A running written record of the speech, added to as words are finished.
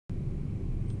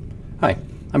Hi,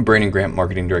 I'm Brandon Grant,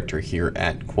 Marketing Director here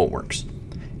at QuoteWerks.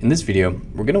 In this video,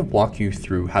 we're going to walk you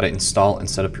through how to install and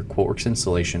set up your QuoteWerks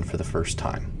installation for the first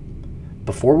time.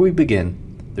 Before we begin,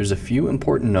 there's a few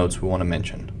important notes we want to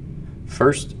mention.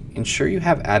 First, ensure you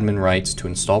have admin rights to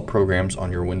install programs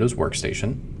on your Windows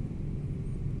workstation.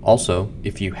 Also,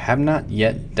 if you have not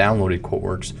yet downloaded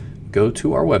QuoteWerks, go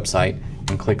to our website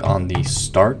and click on the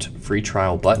Start Free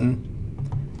Trial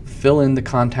button, fill in the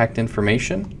contact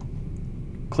information,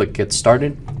 click Get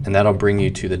Started, and that'll bring you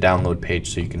to the download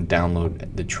page so you can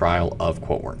download the trial of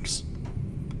QuoteWerks.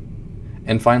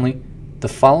 And finally, the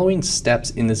following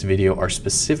steps in this video are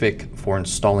specific for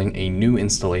installing a new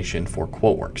installation for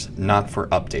QuoteWerks, not for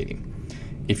updating.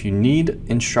 If you need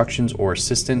instructions or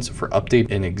assistance for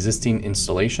updating an existing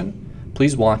installation,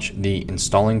 please watch the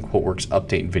Installing QuoteWerks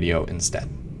Update video instead.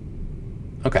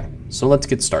 Okay, so let's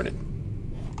get started.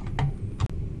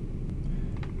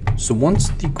 So once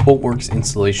the QuoteWerks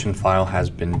installation file has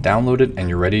been downloaded and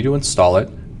you're ready to install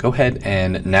it, go ahead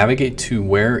and navigate to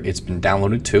where it's been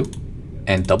downloaded to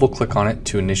and double click on it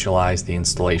to initialize the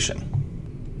installation.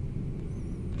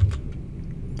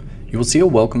 You will see a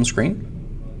welcome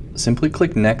screen. Simply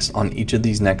click Next on each of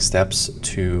these next steps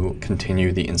to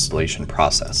continue the installation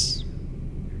process.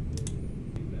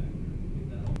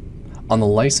 On the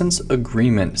License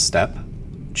Agreement step,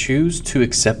 choose to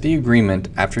accept the agreement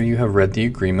after you have read the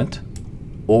agreement,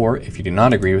 or if you do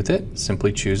not agree with it,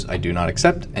 simply choose I do not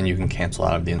accept and you can cancel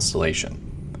out of the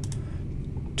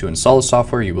installation. To install the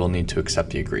software, you will need to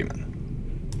accept the agreement.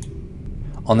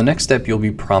 On the next step, you'll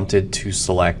be prompted to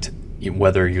select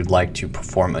whether you'd like to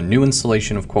perform a new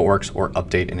installation of QuoteWerks or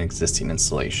update an existing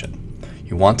installation.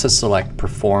 You want to select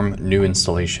Perform New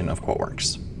Installation of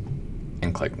QuoteWerks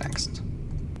and click Next.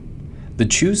 The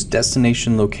Choose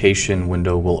Destination Location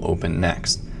window will open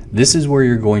next. This is where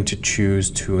you're going to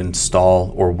choose to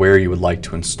install or where you would like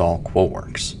to install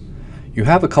QuoteWerks. You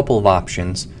have a couple of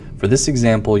options. For this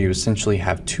example, you essentially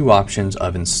have two options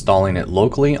of installing it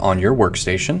locally on your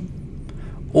workstation,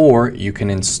 or you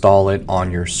can install it on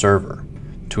your server.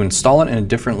 To install it in a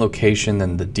different location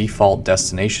than the default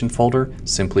destination folder,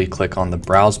 simply click on the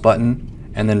Browse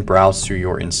button and then browse through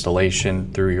your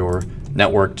installation through your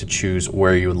network to choose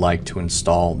where you would like to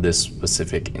install this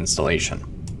specific installation.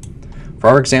 For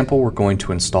our example, we're going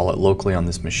to install it locally on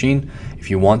this machine. If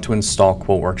you want to install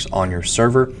QuoteWerks on your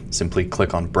server, simply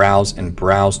click on Browse and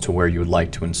browse to where you would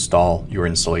like to install your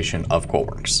installation of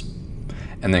QuoteWerks,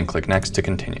 and then click Next to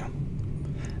continue.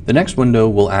 The next window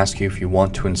will ask you if you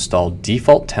want to install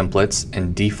default templates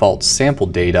and default sample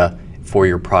data for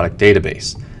your product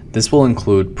database. This will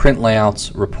include print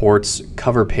layouts, reports,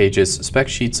 cover pages, spec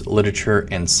sheets, literature,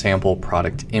 and sample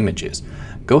product images.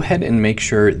 Go ahead and make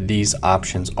sure these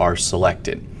options are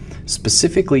selected.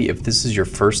 Specifically, if this is your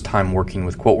first time working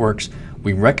with QuoteWerks,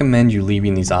 we recommend you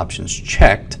leaving these options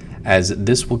checked, as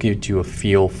this will give you a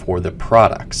feel for the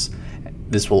products.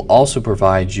 This will also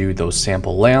provide you those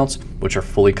sample layouts, which are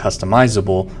fully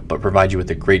customizable, but provide you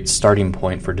with a great starting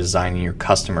point for designing your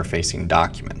customer-facing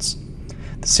documents.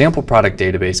 The sample product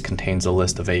database contains a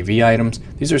list of AV items.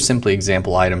 These are simply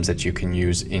example items that you can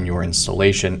use in your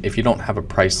installation if you don't have a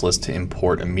price list to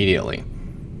import immediately.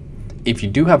 If you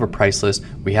do have a price list,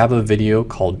 we have a video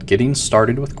called Getting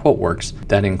Started with QuoteWerks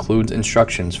that includes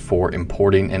instructions for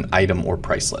importing an item or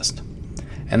price list.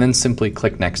 And then simply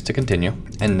click Next to continue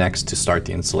and Next to start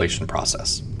the installation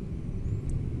process.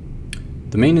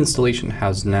 The main installation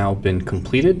has now been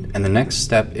completed, and the next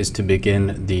step is to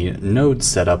begin the node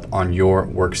setup on your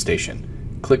workstation.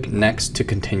 Click Next to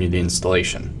continue the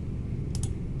installation.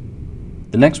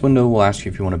 The next window will ask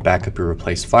you if you want to back up or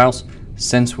replace files.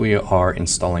 Since we are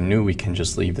installing new, we can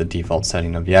just leave the default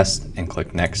setting of yes and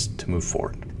click Next to move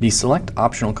forward. The Select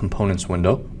Optional Components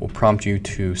window will prompt you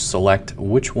to select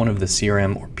which one of the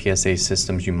CRM or PSA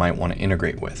systems you might want to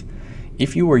integrate with.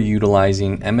 If you are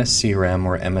utilizing MS CRM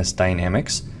or MS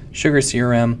Dynamics, Sugar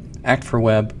CRM,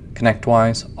 Act4Web,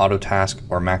 ConnectWise, Autotask,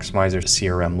 or Maximizer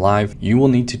CRM Live, you will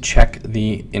need to check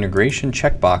the integration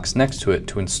checkbox next to it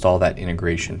to install that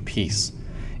integration piece.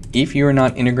 If you are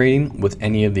not integrating with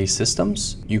any of these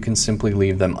systems, you can simply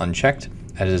leave them unchecked,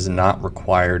 as it is not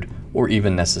required or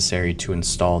even necessary to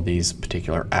install these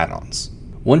particular add-ons.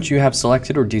 Once you have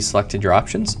selected or deselected your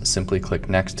options, simply click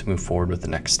Next to move forward with the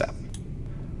next step.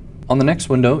 On the next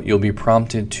window, you'll be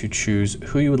prompted to choose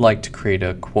who you would like to create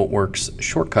a QuoteWerks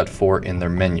shortcut for in their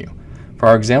menu. For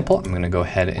our example, I'm going to go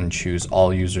ahead and choose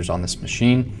all users on this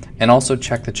machine and also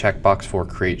check the checkbox for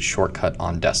Create Shortcut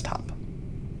on Desktop.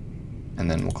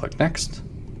 And then we'll click Next,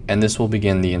 and this will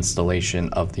begin the installation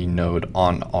of the node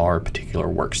on our particular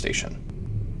workstation.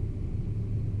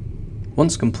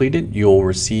 Once completed, you'll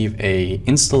receive a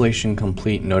installation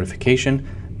complete notification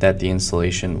that the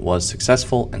installation was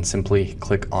successful, and simply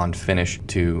click on Finish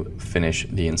to finish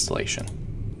the installation.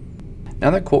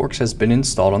 Now that QuoteWerks has been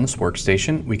installed on this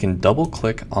workstation, we can double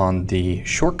click on the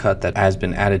shortcut that has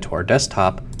been added to our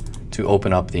desktop to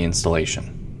open up the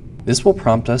installation. This will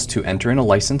prompt us to enter in a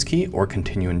license key or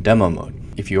continue in demo mode.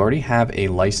 If you already have a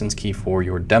license key for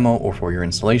your demo or for your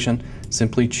installation,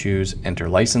 simply choose Enter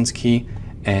License Key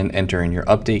and enter in your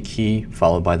update key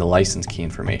followed by the license key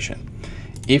information.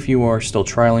 If you are still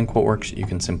trialing QuoteWerks, you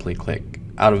can simply click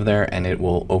out of there and it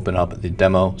will open up the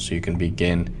demo so you can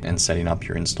begin and setting up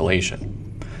your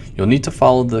installation. You'll need to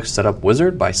follow the setup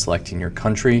wizard by selecting your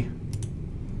country,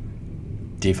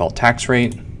 default tax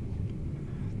rate,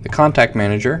 the contact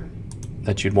manager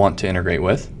that you'd want to integrate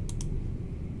with,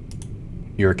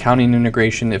 your accounting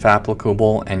integration if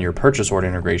applicable, and your purchase order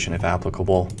integration if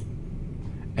applicable,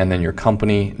 and then your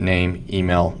company name,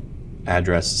 email,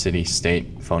 address, city,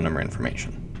 state, phone number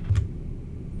information.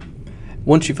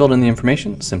 Once you filled in the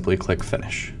information, simply click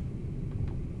Finish.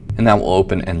 And that will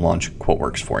open and launch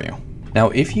QuoteWerks for you. Now,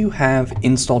 if you have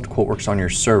installed QuoteWerks on your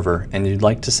server and you'd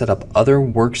like to set up other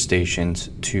workstations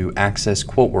to access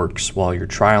QuoteWerks while you're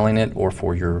trialing it or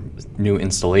for your new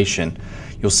installation,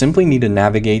 you'll simply need to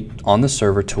navigate on the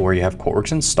server to where you have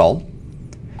QuoteWerks installed.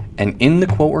 And in the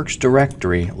QuoteWerks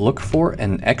directory, look for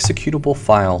an executable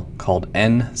file called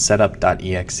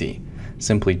nsetup.exe.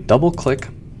 Simply double click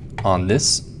on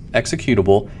this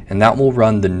executable and that will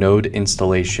run the node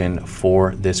installation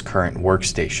for this current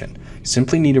workstation.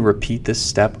 Simply need to repeat this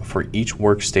step for each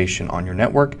workstation on your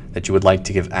network that you would like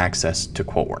to give access to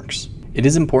QuoteWerks. It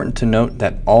is important to note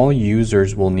that all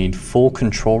users will need full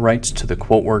control rights to the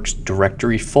QuoteWerks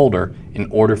directory folder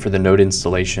in order for the node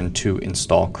installation to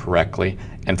install correctly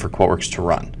and for QuoteWerks to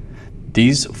run.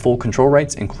 These full control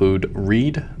rights include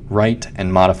read, write,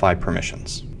 and modify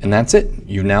permissions. And that's it.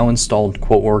 You've now installed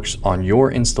QuoteWerks on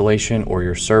your installation or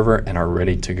your server and are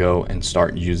ready to go and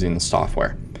start using the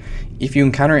software. If you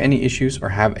encounter any issues or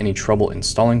have any trouble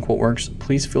installing QuoteWerks,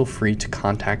 please feel free to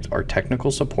contact our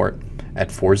technical support at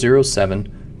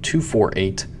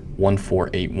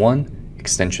 407-248-1481,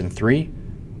 extension 3,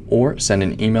 or send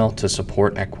an email to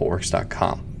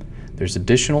support@quotewerks.com. There's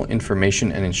additional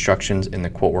information and instructions in the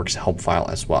QuoteWerks help file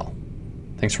as well.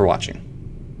 Thanks for watching.